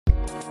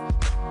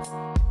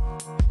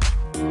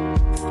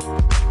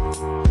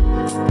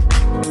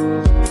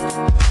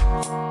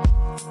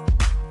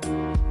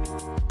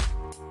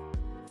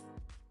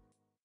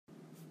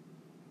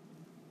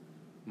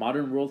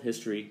Modern World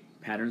History,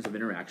 Patterns of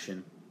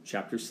Interaction,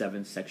 Chapter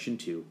 7, Section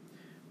 2,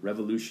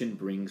 Revolution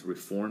Brings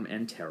Reform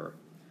and Terror.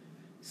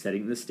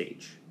 Setting the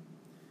stage.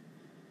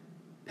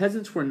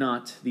 Peasants were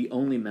not the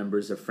only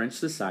members of French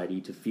society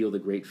to feel the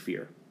Great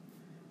Fear.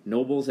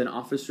 Nobles and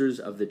officers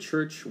of the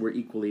church were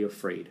equally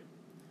afraid.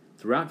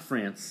 Throughout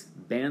France,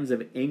 bands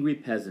of angry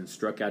peasants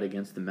struck out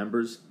against the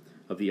members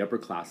of the upper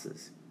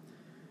classes,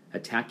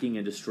 attacking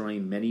and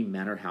destroying many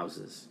manor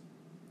houses.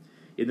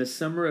 In the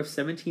summer of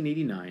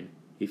 1789,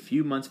 a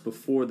few months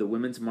before the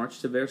Women's March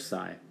to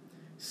Versailles,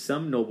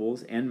 some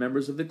nobles and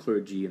members of the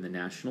clergy in the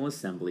National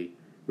Assembly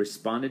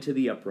responded to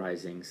the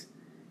uprisings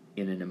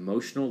in an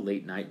emotional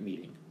late-night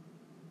meeting.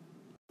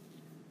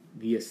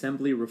 The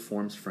Assembly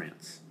reforms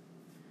France.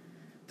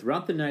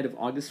 Throughout the night of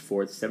August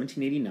 4th,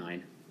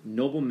 1789,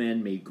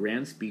 noblemen made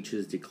grand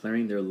speeches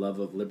declaring their love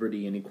of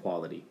liberty and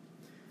equality.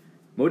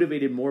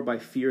 Motivated more by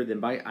fear than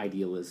by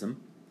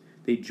idealism,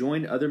 they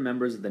joined other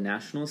members of the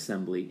National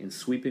Assembly in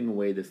sweeping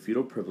away the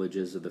feudal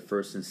privileges of the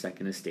First and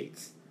Second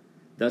Estates,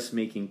 thus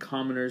making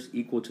commoners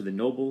equal to the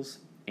nobles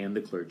and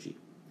the clergy.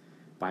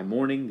 By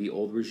morning, the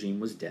old regime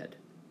was dead.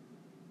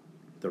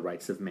 The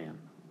Rights of Man.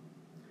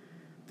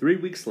 3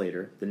 weeks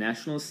later, the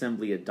National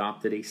Assembly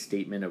adopted a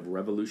statement of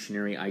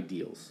revolutionary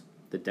ideals,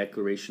 the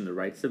Declaration of the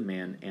Rights of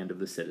Man and of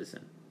the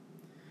Citizen.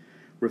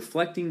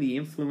 Reflecting the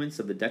influence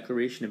of the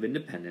Declaration of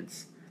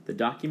Independence, the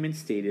document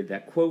stated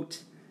that,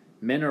 quote,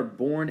 "Men are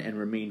born and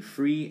remain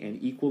free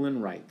and equal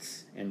in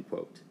rights," end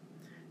quote.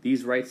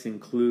 These rights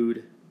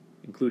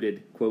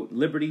included, quote,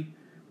 liberty,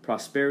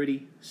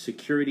 prosperity,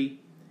 security,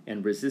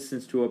 and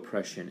resistance to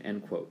oppression,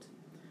 end quote.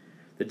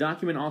 The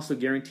document also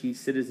guarantees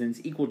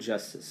citizens equal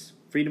justice,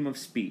 freedom of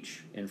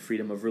speech, and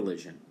freedom of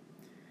religion.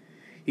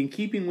 In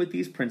keeping with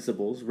these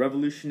principles,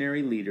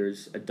 revolutionary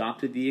leaders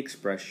adopted the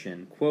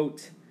expression,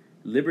 quote,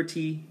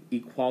 "liberty,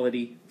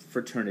 equality,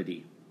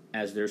 fraternity,"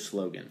 as their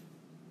slogan.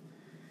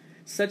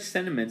 Such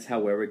sentiments,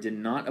 however, did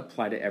not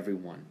apply to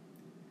everyone.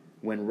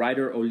 When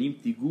writer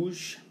Olympe de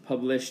Gouges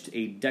published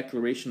a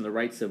Declaration of the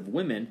Rights of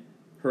Women,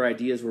 her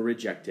ideas were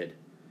rejected.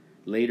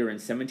 Later, in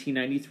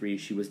 1793,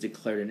 she was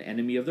declared an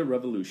enemy of the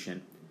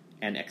revolution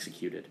and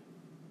executed.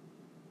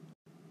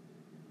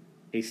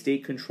 A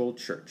state-controlled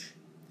church.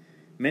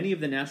 Many of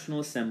the National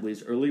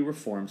Assembly's early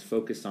reforms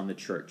focused on the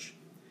church.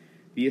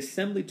 The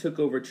Assembly took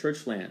over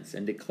church lands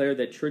and declared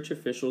that church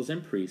officials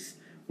and priests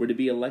were to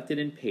be elected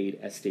and paid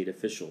as state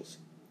officials.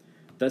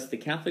 Thus, the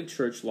Catholic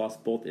Church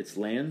lost both its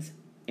lands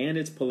and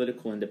its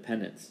political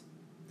independence.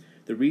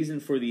 The reason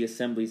for the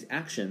Assembly's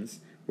actions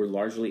were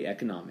largely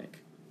economic.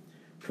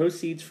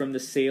 Proceeds from the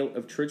sale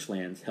of church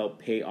lands helped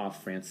pay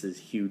off France's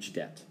huge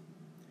debt.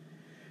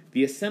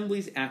 The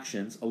Assembly's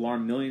actions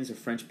alarmed millions of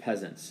French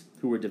peasants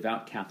who were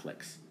devout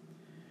Catholics.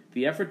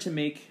 The effort to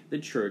make the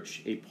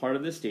church a part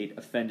of the state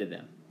offended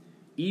them,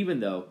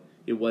 even though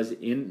it was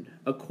in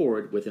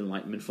accord with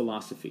Enlightenment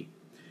philosophy.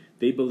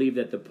 They believed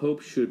that the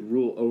Pope should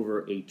rule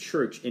over a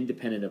church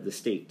independent of the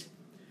state.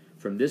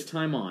 From this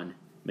time on,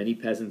 many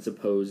peasants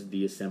opposed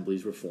the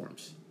Assembly's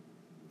reforms.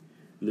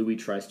 Louis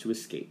tries to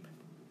escape.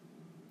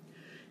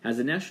 As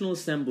the National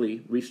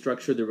Assembly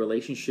restructured the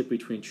relationship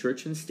between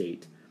church and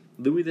state,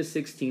 Louis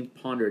XVI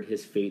pondered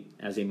his fate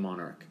as a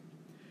monarch.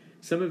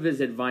 Some of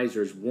his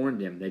advisors warned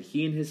him that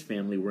he and his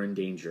family were in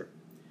danger.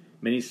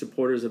 Many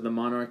supporters of the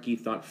monarchy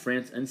thought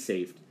France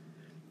unsafe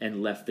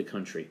and left the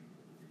country.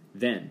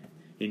 Then,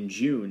 in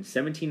June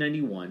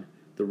 1791,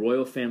 the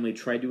royal family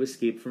tried to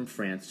escape from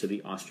France to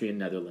the Austrian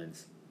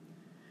Netherlands.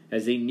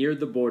 As they neared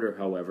the border,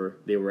 however,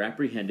 they were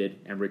apprehended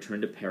and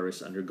returned to Paris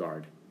under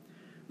guard.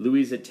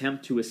 Louis's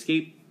attempt to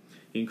escape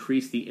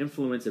increased the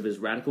influence of his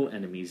radical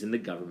enemies in the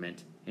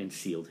government and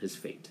sealed his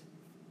fate.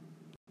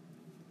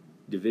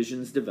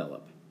 Divisions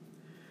develop.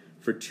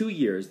 For 2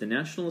 years, the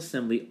National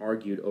Assembly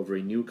argued over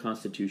a new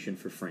constitution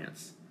for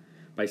France.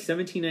 By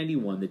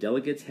 1791, the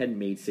delegates had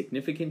made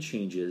significant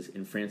changes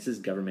in France's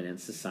government and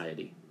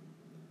society.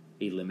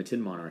 A limited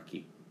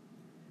monarchy.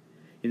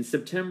 In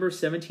September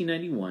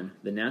 1791,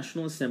 the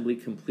National Assembly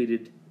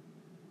completed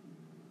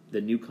the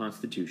new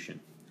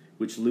constitution,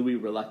 which Louis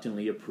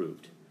reluctantly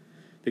approved.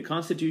 The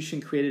constitution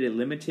created a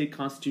limited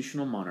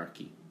constitutional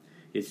monarchy.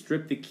 It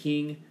stripped the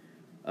king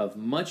of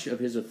much of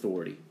his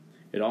authority.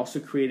 It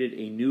also created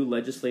a new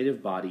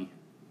legislative body,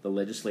 the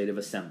Legislative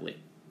Assembly.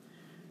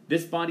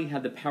 This body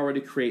had the power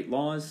to create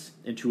laws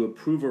and to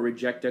approve or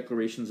reject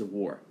declarations of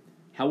war.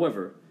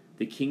 However,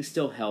 the king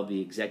still held the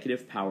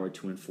executive power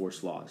to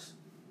enforce laws.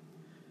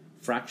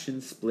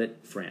 Fractions split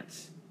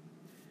France.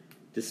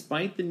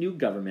 Despite the new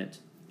government,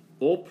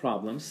 old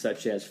problems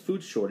such as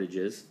food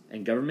shortages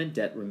and government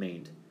debt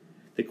remained.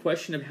 The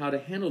question of how to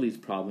handle these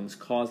problems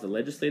caused the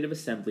Legislative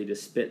Assembly to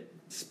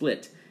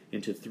split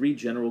into 3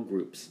 general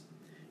groups,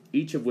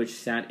 each of which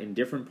sat in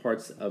different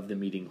parts of the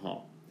meeting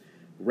hall.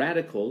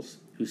 Radicals,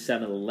 who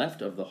sat on the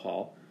left of the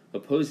hall,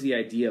 opposed the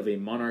idea of a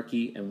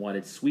monarchy and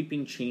wanted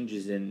sweeping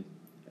changes in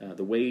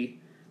the way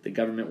the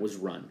government was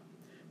run.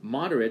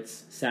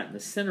 Moderates sat in the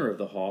center of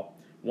the hall,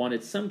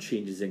 wanted some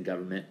changes in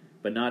government,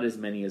 but not as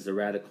many as the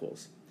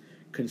radicals.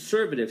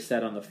 Conservatives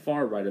sat on the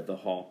far right of the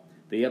hall.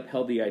 They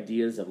upheld the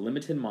ideas of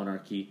limited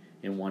monarchy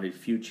and wanted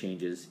few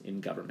changes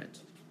in government.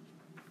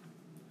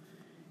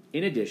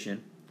 In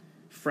addition,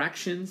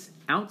 fractions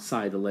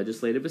outside the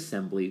Legislative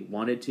Assembly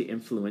wanted to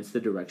influence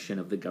the direction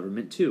of the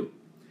government too.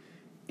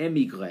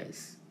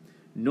 Émigrés,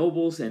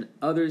 nobles and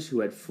others who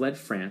had fled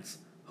France,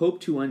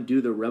 hoped to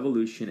undo the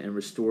revolution and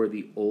restore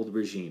the old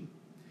regime.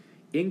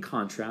 In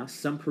contrast,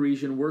 some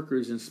Parisian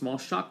workers and small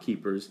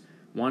shopkeepers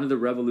wanted the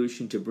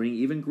revolution to bring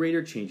even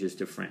greater changes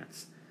to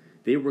France.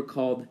 They were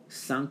called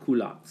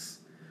sans-culottes,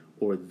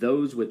 or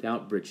those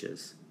without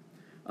breeches.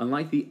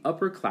 Unlike the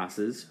upper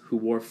classes, who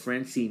wore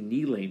fancy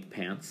knee-length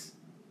pants,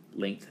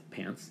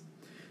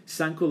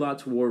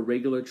 sans-culottes wore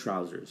regular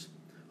trousers.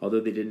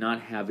 Although they did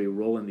not have a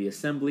role in the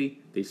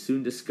assembly, they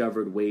soon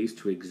discovered ways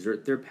to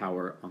exert their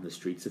power on the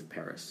streets of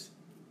Paris.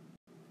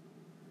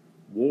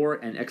 War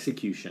and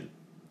execution.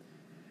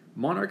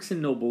 Monarchs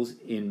and nobles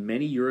in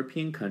many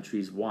European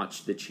countries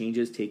watched the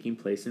changes taking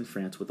place in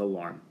France with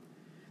alarm.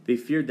 They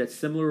feared that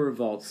similar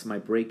revolts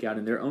might break out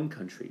in their own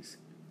countries.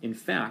 In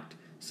fact,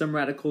 some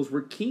radicals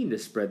were keen to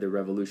spread their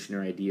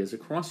revolutionary ideas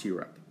across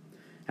Europe.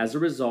 As a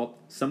result,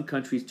 some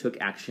countries took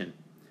action.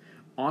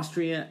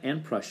 Austria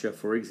and Prussia,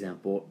 for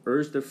example,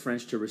 urged the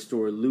French to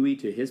restore Louis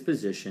to his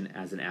position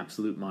as an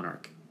absolute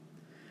monarch.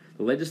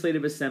 The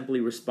Legislative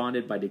Assembly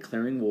responded by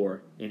declaring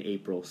war in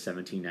April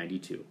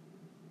 1792.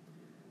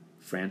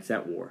 France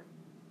at war.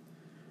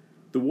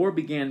 The war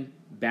began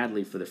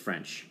badly for the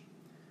French.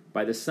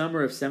 By the summer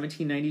of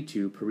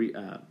 1792,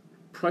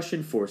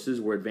 Prussian forces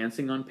were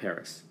advancing on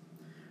Paris.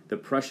 The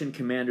Prussian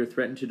commander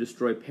threatened to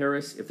destroy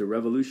Paris if the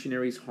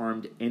revolutionaries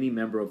harmed any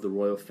member of the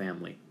royal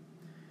family.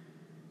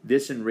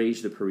 This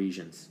enraged the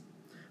Parisians.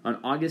 On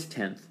August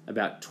 10th,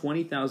 about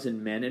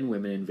 20,000 men and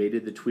women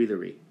invaded the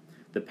Tuileries,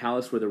 the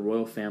palace where the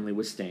royal family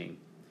was staying.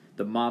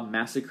 The mob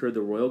massacred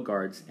the royal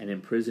guards and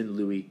imprisoned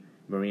Louis,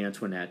 Marie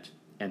Antoinette,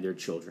 and their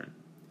children.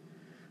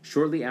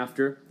 Shortly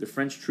after, the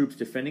French troops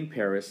defending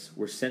Paris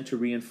were sent to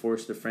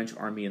reinforce the French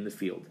army in the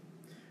field.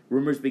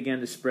 Rumors began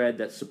to spread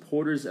that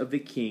supporters of the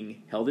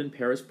king held in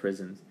Paris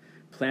prisons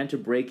planned to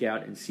break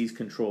out and seize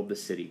control of the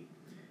city.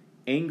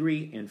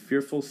 Angry and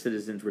fearful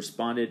citizens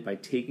responded by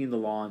taking the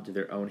law into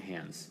their own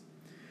hands.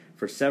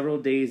 For several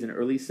days in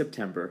early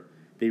September,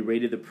 they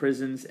raided the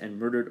prisons and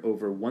murdered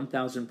over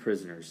 1,000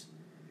 prisoners.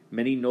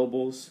 Many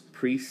nobles,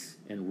 priests,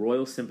 and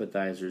royal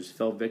sympathizers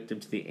fell victim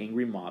to the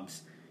angry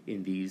mobs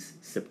in these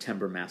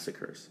September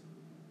massacres.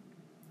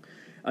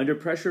 Under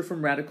pressure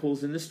from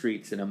radicals in the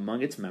streets and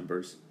among its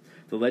members,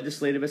 the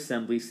Legislative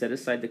Assembly set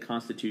aside the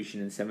Constitution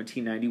in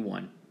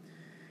 1791.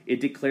 It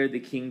declared the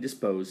king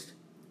disposed,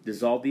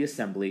 dissolved the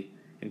Assembly,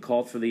 and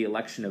called for the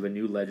election of a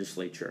new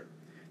legislature.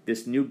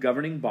 This new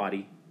governing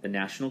body, the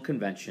National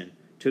Convention,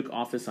 took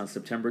office on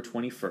September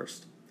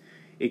 21st.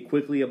 It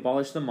quickly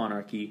abolished the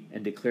monarchy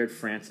and declared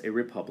France a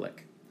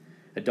republic.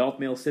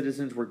 Adult male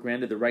citizens were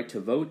granted the right to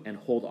vote and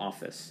hold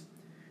office.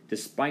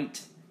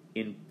 Despite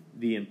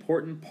the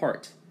important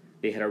part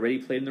they had already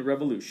played in the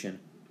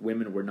revolution,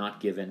 women were not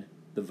given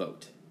the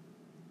vote.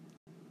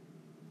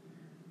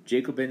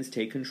 Jacobins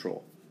take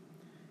control.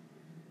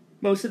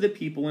 Most of the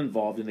people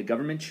involved in the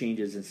government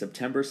changes in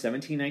September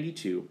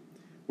 1792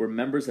 were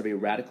members of a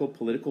radical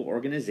political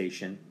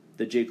organization,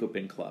 the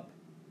Jacobin Club.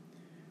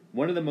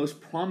 One of the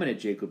most prominent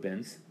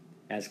Jacobins,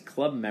 as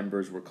club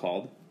members were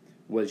called,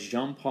 was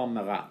Jean-Paul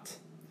Marat.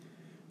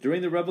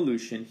 During the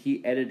Revolution,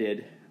 he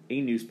edited a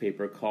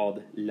newspaper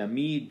called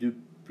L'Ami du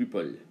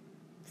Peuple,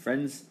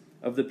 Friends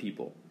of the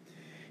People.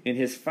 In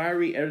his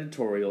fiery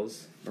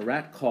editorials,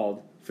 Marat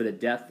called for the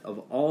death of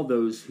all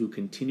those who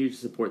continued to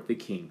support the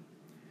king.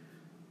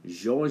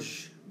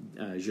 Georges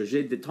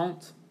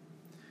Détente,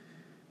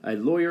 a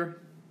lawyer,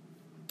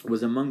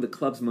 was among the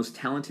club's most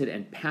talented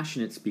and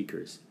passionate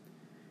speakers.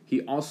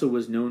 He also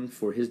was known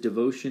for his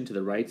devotion to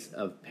the rights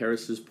of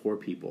Paris's poor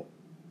people.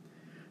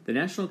 The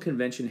National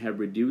Convention had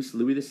reduced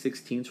Louis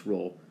XVI's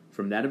role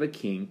from that of a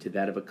king to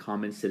that of a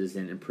common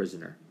citizen and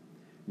prisoner.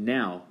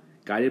 Now,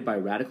 guided by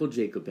radical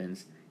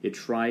Jacobins, it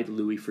tried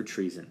Louis for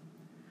treason.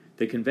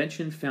 The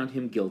convention found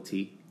him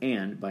guilty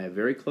and, by a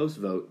very close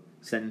vote,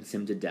 sentenced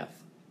him to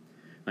death.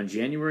 On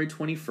January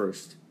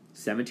 21st,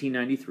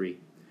 1793,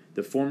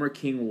 the former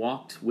king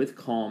walked with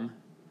calm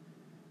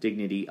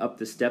dignity up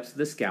the steps of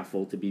the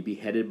scaffold to be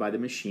beheaded by the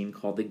machine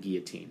called the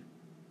guillotine.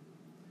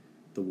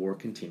 The war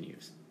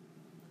continues.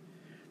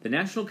 The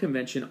National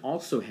Convention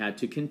also had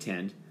to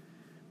contend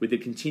with the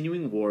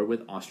continuing war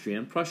with Austria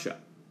and Prussia.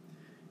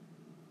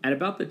 At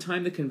about the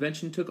time the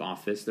convention took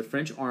office, the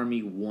French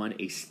army won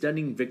a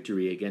stunning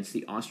victory against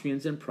the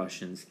Austrians and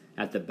Prussians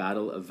at the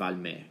Battle of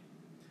Valmy.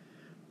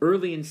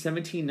 Early in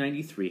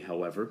 1793,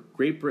 however,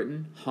 Great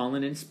Britain,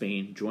 Holland, and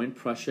Spain joined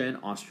Prussia and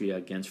Austria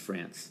against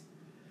France.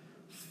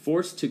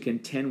 Forced to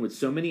contend with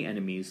so many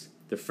enemies,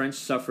 the French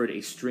suffered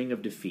a string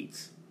of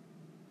defeats.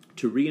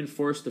 To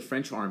reinforce the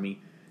French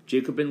army,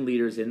 Jacobin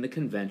leaders in the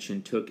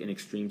convention took an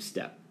extreme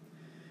step.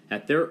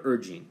 At their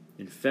urging,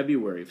 in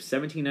February of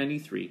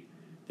 1793,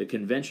 the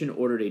convention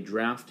ordered a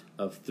draft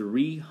of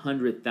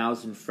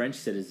 300,000 French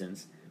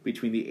citizens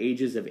between the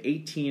ages of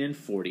 18 and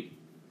 40.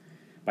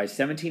 By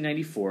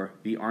 1794,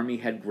 the army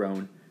had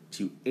grown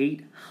to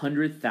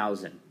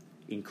 800,000,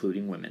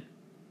 including women.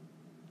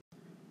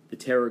 The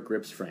Terror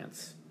grips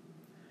France.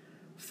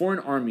 Foreign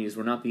armies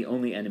were not the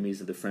only enemies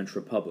of the French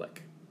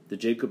Republic. The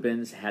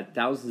Jacobins had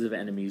thousands of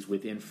enemies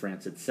within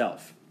France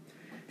itself.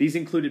 These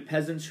included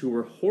peasants who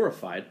were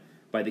horrified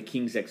by the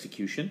king's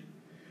execution,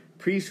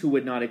 priests who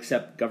would not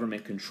accept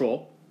government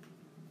control,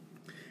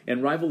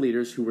 and rival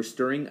leaders who were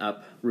stirring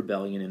up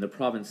rebellion in the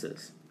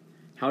provinces.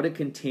 How to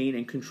contain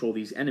and control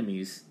these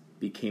enemies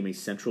became a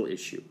central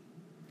issue.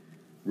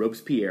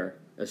 Robespierre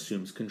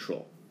assumes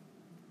control.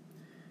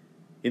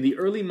 In the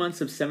early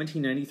months of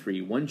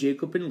 1793, one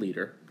Jacobin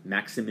leader,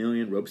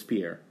 Maximilien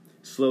Robespierre,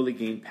 slowly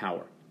gained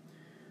power.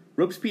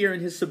 Robespierre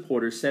and his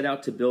supporters set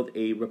out to build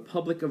a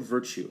republic of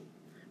virtue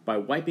by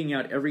wiping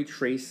out every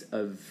trace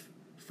of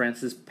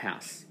France's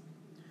past.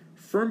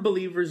 Firm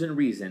believers in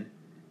reason,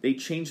 they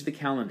changed the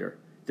calendar,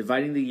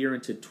 dividing the year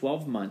into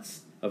 12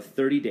 months of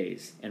 30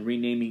 days and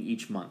renaming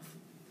each month.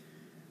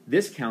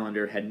 This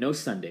calendar had no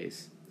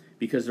Sundays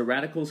because the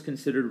radicals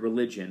considered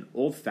religion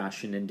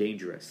old-fashioned and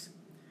dangerous.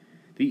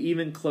 They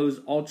even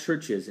closed all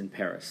churches in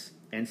Paris,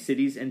 and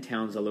cities and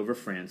towns all over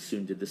France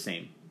soon did the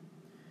same.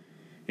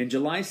 In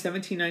July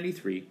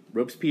 1793,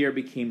 Robespierre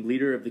became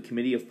leader of the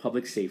Committee of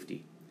Public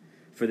Safety.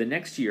 For the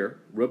next year,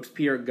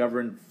 Robespierre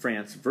governed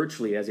France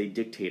virtually as a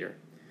dictator,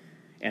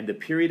 and the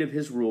period of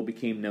his rule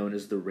became known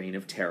as the Reign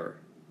of Terror.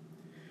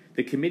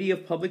 The Committee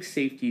of Public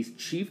Safety's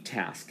chief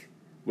task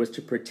was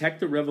to protect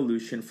the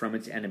revolution from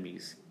its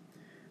enemies.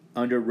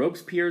 Under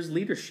Robespierre's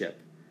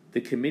leadership,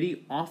 the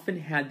committee often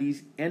had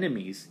these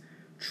enemies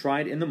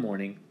tried in the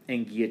morning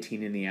and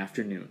guillotined in the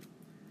afternoon.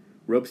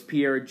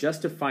 Robespierre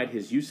justified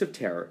his use of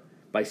terror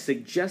by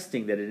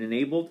suggesting that it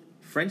enabled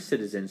French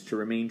citizens to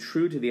remain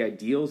true to the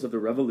ideals of the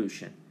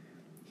revolution.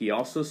 He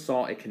also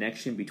saw a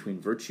connection between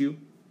virtue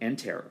and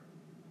terror.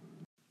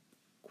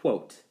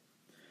 Quote,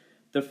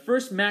 "The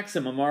first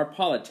maxim of our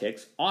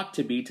politics ought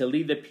to be to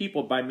lead the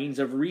people by means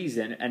of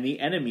reason and the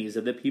enemies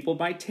of the people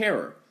by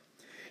terror.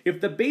 If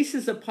the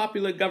basis of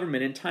popular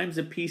government in times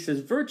of peace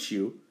is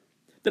virtue,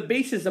 the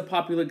basis of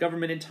popular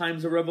government in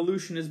times of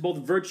revolution is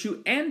both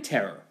virtue and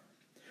terror.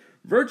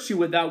 Virtue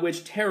without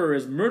which terror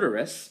is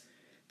murderous,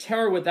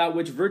 terror without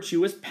which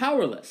virtue is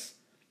powerless.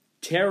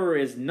 Terror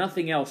is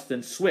nothing else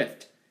than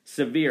swift,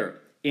 severe,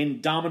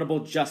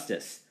 indomitable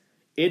justice.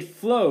 It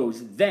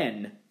flows,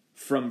 then,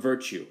 from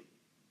virtue."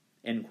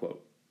 End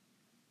quote.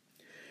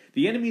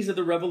 The enemies of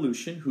the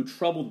revolution who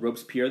troubled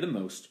Robespierre the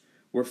most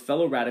were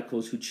fellow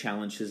radicals who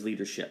challenged his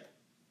leadership.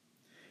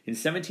 In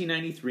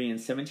 1793 and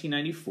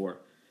 1794,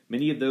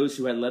 many of those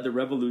who had led the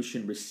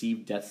revolution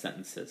received death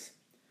sentences.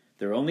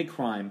 Their only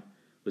crime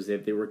was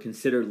that they were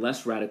considered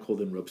less radical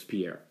than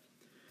Robespierre.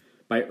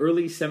 By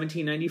early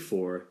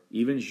 1794,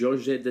 even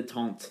Georges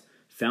d'Étampes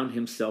found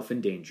himself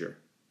in danger.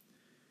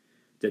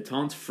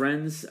 D'Étampes'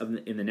 friends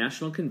in the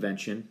National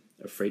Convention,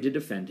 afraid to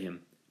defend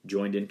him,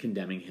 joined in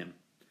condemning him.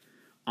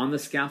 On the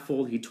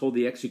scaffold, he told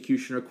the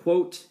executioner,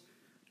 quote,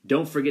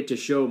 "Don't forget to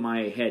show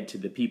my head to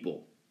the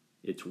people.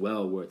 It's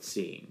well worth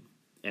seeing."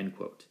 End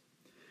quote.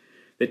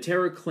 The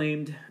terror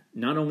claimed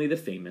not only the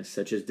famous,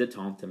 such as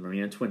d'Étampes and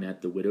Marie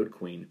Antoinette, the widowed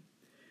queen.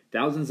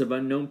 Thousands of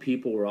unknown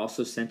people were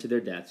also sent to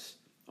their deaths,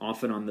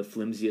 often on the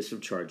flimsiest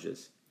of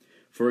charges.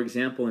 For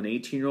example, an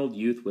 18-year-old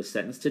youth was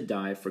sentenced to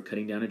die for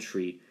cutting down a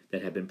tree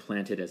that had been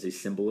planted as a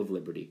symbol of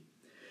liberty.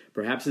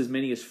 Perhaps as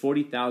many as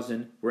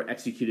 40,000 were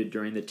executed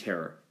during the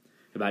terror.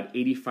 About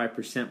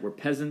 85% were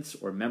peasants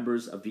or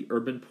members of the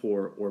urban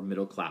poor or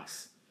middle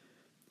class,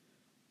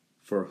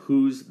 for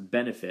whose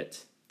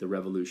benefit the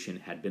revolution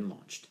had been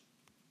launched.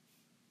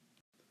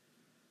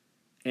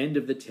 End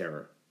of the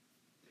terror.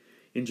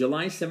 In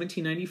July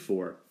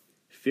 1794,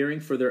 fearing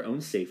for their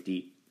own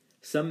safety,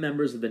 some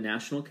members of the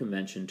National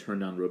Convention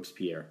turned on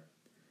Robespierre.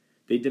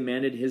 They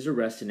demanded his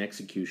arrest and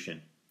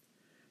execution.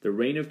 The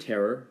Reign of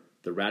Terror,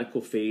 the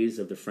radical phase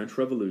of the French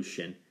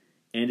Revolution,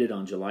 ended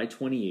on July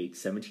 28,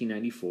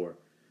 1794,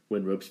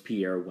 when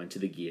Robespierre went to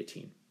the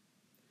guillotine.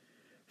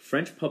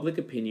 French public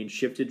opinion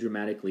shifted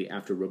dramatically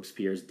after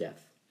Robespierre's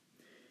death.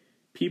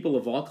 People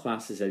of all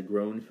classes had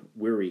grown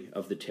weary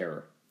of the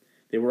terror.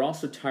 They were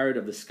also tired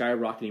of the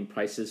skyrocketing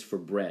prices for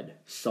bread,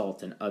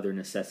 salt, and other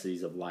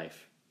necessities of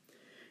life.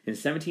 In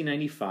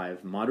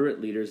 1795, moderate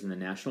leaders in the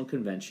National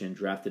Convention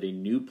drafted a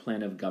new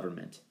plan of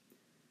government,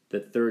 the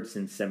third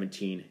since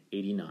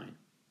 1789.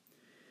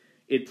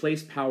 It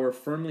placed power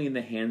firmly in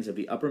the hands of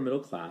the upper middle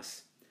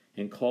class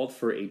and called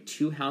for a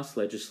two-house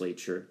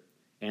legislature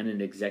and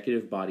an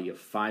executive body of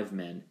 5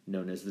 men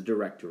known as the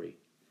Directory.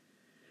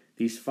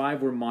 These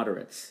 5 were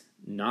moderates,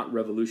 not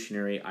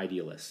revolutionary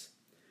idealists.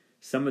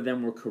 Some of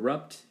them were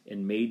corrupt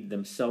and made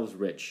themselves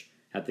rich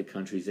at the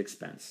country's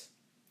expense.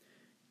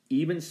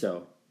 Even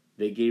so,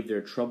 they gave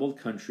their troubled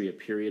country a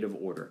period of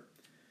order.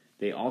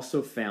 They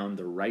also found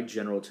the right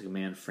general to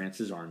command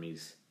France's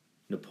armies,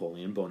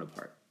 Napoleon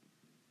Bonaparte.